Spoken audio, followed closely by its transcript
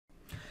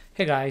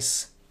Hey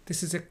guys,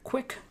 this is a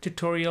quick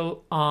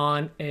tutorial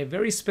on a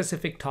very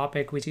specific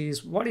topic, which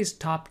is what is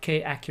top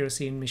K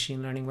accuracy in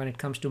machine learning when it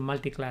comes to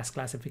multi-class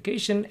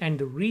classification. And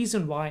the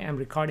reason why I'm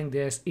recording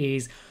this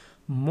is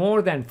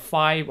more than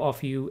 5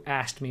 of you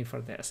asked me for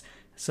this.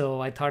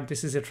 So I thought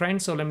this is a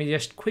trend. So let me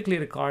just quickly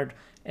record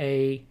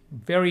a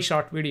very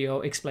short video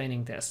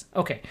explaining this.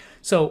 Okay,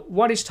 so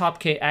what is top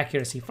K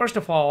accuracy? First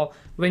of all,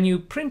 when you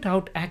print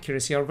out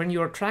accuracy or when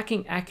you're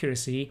tracking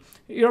accuracy,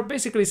 you're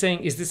basically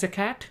saying, is this a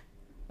cat?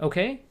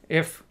 Okay,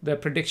 if the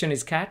prediction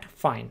is cat,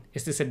 fine.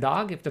 Is this a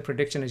dog? If the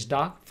prediction is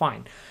dog,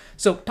 fine.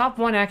 So top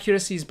 1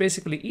 accuracy is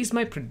basically, is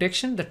my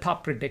prediction the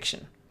top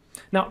prediction?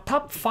 Now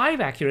top 5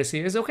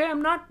 accuracy is okay,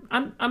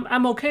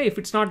 I'm okay if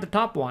it's not the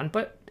top one,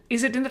 but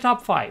is it in the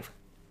top 5?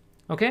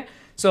 Okay,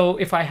 so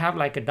if I have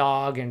like a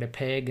dog and a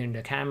pig and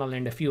a camel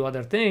and a few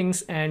other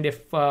things, and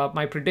if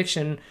my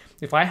prediction,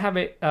 if I have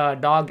a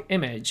dog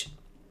image,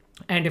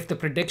 and if the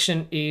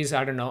prediction is,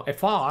 I don't know, a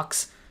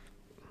fox,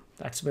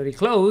 that's very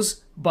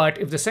close. But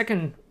if the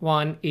second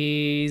one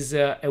is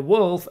a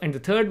wolf and the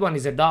third one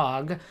is a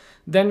dog,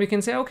 then we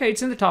can say, okay,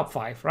 it's in the top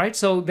 5, right?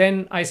 So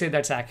then I say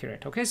that's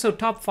accurate. Okay, so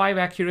top 5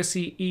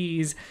 accuracy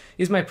is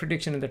my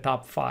prediction in the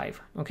top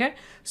 5. Okay,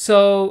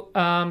 so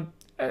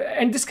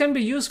and this can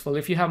be useful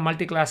if you have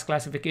multi-class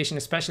classification,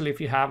 especially if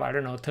you have, I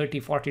don't know,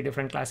 30, 40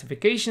 different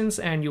classifications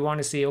and you want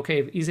to see,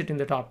 okay, is it in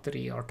the top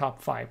 3 or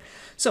top 5?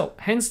 So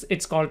hence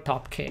it's called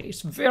top K.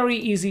 It's very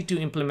easy to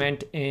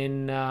implement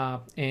in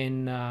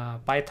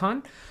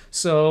Python.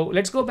 So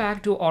let's go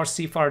back to our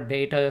CFAR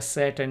data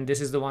set, and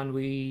this is the one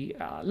we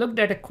looked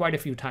at it quite a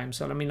few times.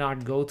 So let me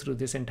not go through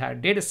this entire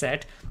data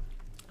set.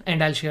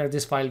 And I'll share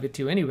this file with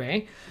you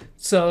anyway.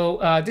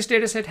 So this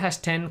data set has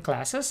 10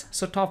 classes.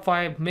 So top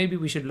 5, maybe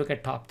we should look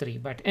at top 3.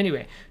 But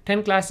anyway,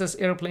 10 classes,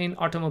 airplane,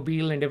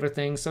 automobile, and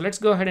everything. So let's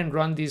go ahead and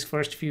run these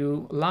first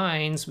few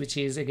lines, which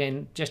is,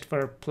 again, just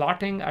for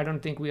plotting. I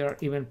don't think we are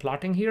even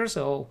plotting here,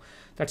 so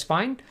that's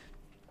fine.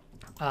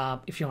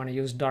 If you want to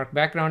use dark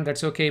background,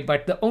 that's okay.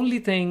 But the only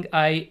thing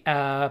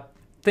I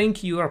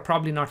think you are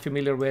probably not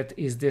familiar with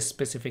is this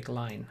specific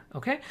line.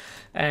 Okay,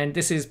 and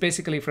this is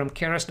basically from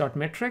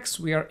keras.metrics.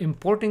 We are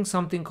importing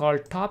something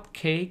called top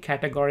K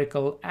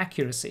categorical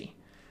accuracy.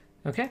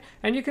 Okay,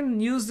 and you can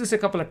use this a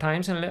couple of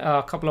times and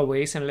a couple of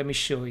ways, and let me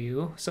show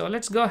you. So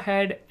let's go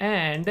ahead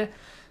and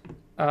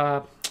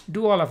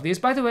do all of these.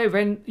 By the way,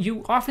 when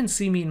you often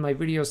see me in my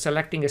videos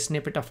selecting a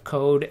snippet of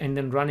code and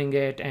then running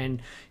it,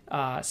 and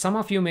some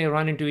of you may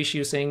run into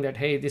issues saying that,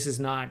 hey, this is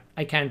not,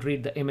 I can't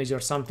read the image or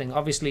something.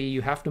 Obviously,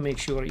 you have to make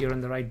sure you're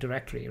in the right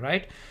directory,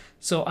 right?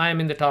 So I'm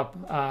in the top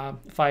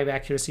 5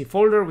 accuracy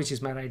folder, which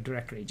is my right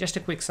directory. Just a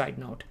quick side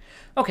note.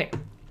 Okay.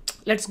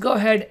 Let's go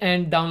ahead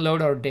and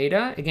download our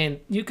data. Again,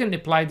 you can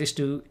apply this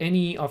to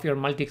any of your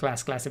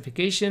multi-class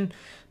classification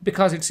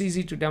because it's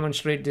easy to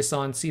demonstrate this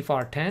on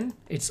CFAR 10.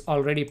 It's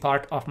already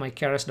part of my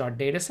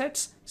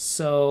keras.datasets.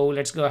 So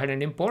let's go ahead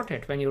and import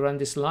it. When you run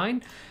this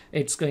line,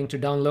 it's going to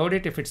download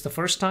it. If it's the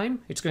first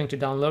time, it's going to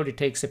download. It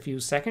takes a few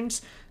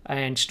seconds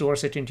and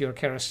stores it into your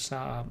keras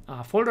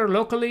folder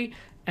locally.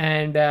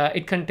 And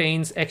it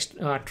contains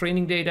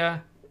training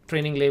data,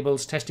 training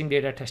labels, testing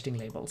data, testing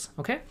labels.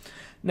 Okay.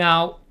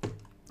 Now,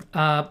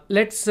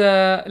 let's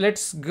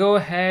go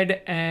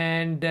ahead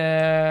and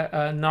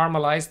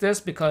normalize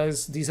this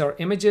because these are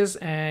images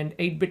and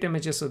 8-bit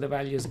images, so the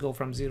values go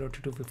from 0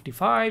 to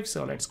 255.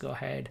 So let's go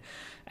ahead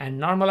and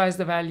normalize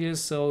the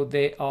values so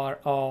they are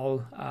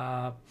all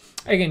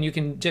again, you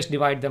can just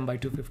divide them by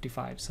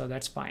 255, so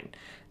that's fine.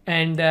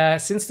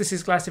 And since this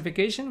is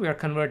classification, we are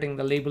converting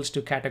the labels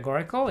to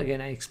categorical. Again,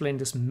 I explained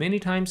this many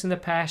times in the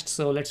past,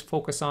 so let's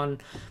focus on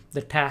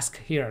the task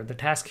here. The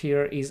task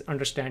here is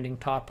understanding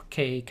top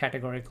K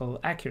categorical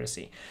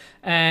accuracy.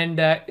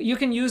 And you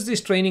can use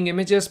these training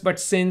images, but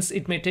since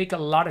it may take a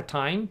lot of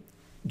time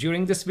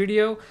during this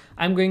video,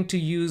 I'm going to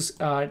use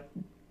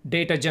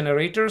data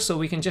generator, so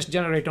we can just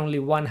generate only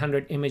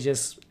 100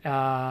 images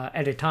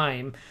at a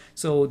time,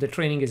 so the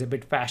training is a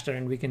bit faster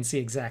and we can see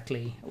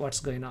exactly what's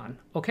going on.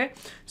 Okay,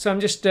 so I'm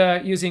just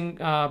using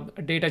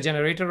data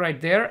generator right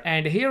there,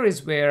 and here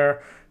is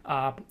where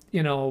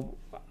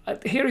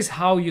here is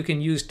how you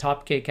can use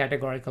top K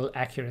categorical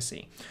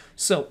accuracy.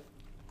 So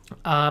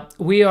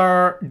we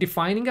are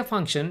defining a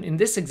function. In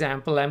this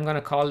example, I'm going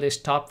to call this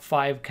top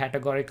 5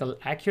 categorical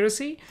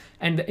accuracy,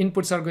 and the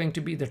inputs are going to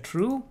be the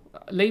true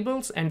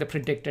labels and the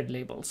predicted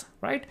labels,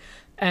 right?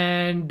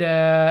 And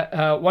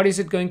what is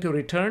it going to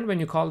return when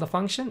you call the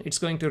function? It's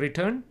going to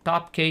return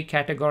top K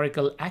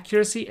categorical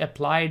accuracy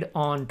applied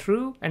on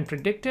true and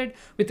predicted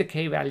with the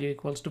K value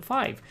equals to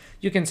 5.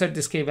 You can set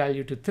this K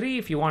value to 3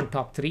 if you want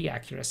top 3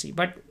 accuracy,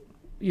 but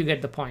you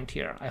get the point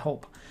here, I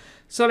hope.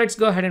 So let's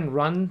go ahead and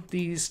run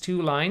these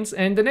 2 lines.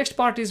 And the next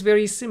part is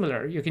very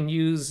similar. You can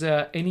use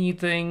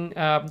anything,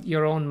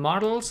 your own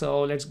model.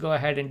 So let's go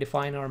ahead and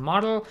define our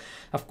model.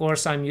 Of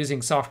course, I'm using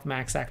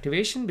softmax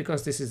activation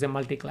because this is a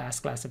multi-class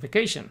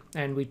classification.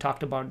 And we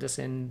talked about this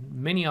in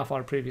many of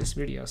our previous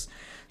videos.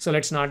 So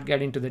let's not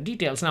get into the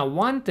details. Now,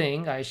 one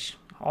thing I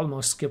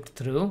almost skipped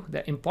through,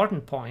 the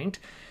important point,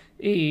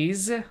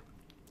 is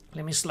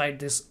Let me slide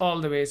this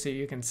all the way so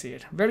you can see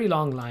it. Very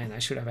long line. I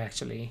should have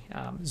actually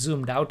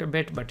zoomed out a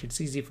bit, but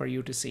it's easy for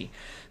you to see.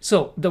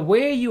 So the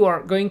way you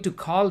are going to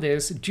call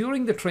this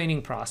during the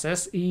training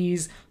process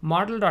is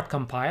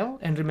model.compile.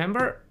 And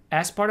remember,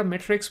 as part of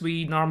metrics,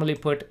 we normally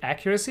put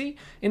accuracy.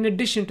 In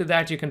addition to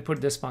that, you can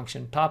put this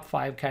function, top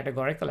 5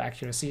 categorical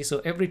accuracy. So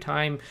every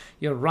time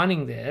you're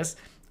running this,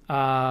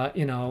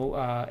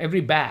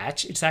 every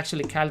batch, it's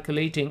actually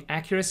calculating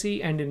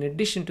accuracy. And in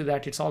addition to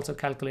that, it's also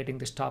calculating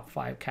this top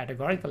 5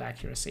 categorical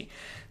accuracy.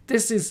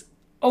 This is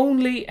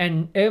only,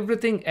 and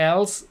everything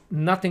else,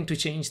 nothing to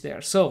change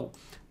there. So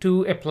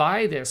to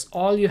apply this,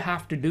 all you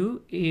have to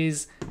do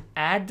is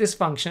add this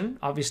function,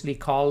 obviously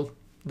call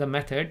the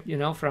method,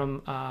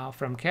 from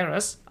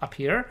Keras up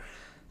here,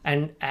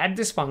 and add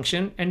this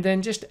function, and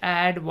then just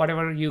add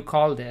whatever you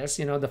call this,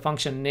 the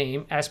function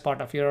name as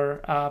part of your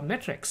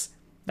metrics.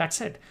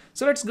 That's it.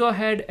 So let's go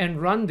ahead and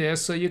run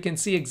this so you can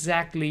see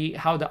exactly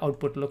how the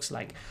output looks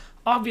like.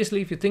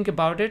 Obviously, if you think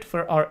about it,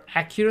 for our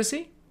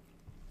accuracy,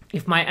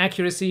 if my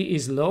accuracy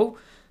is low,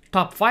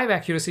 top 5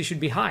 accuracy should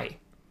be high.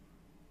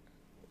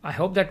 I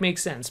hope that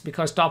makes sense,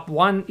 because top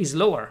 1 is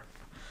lower.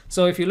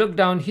 So if you look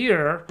down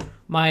here,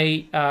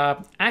 my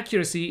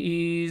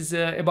accuracy is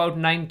about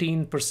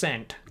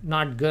 19%.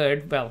 Not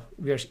good. Well,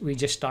 we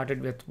just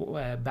started with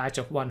a batch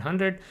of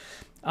 100.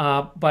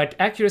 But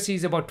accuracy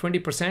is about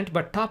 20%,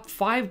 but top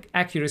 5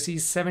 accuracy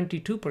is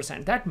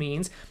 72%. That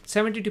means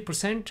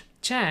 72%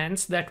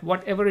 chance that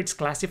whatever it's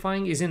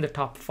classifying is in the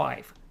top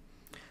 5.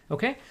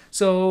 Okay,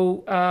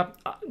 so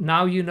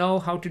now you know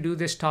how to do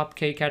this top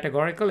K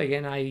categorical.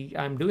 Again,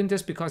 I'm doing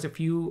this because a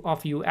few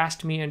of you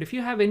asked me, and if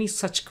you have any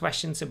such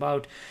questions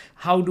about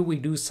how do we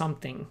do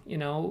something,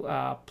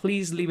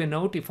 please leave a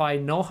note. If I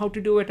know how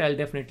to do it, I'll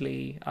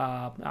definitely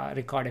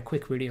record a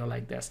quick video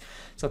like this.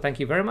 So thank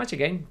you very much.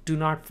 Again, do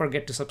not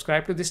forget to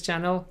subscribe to this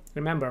channel.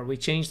 Remember, we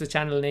changed the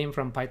channel name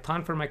from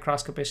Python for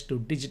Microscopists to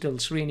Digital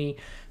Srini,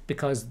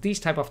 because these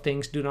type of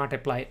things do not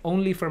apply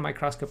only for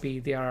microscopy.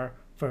 They are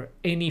for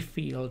any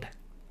field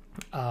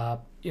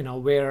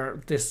where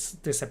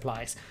this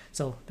applies.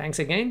 So thanks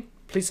again.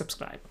 Please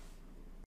subscribe.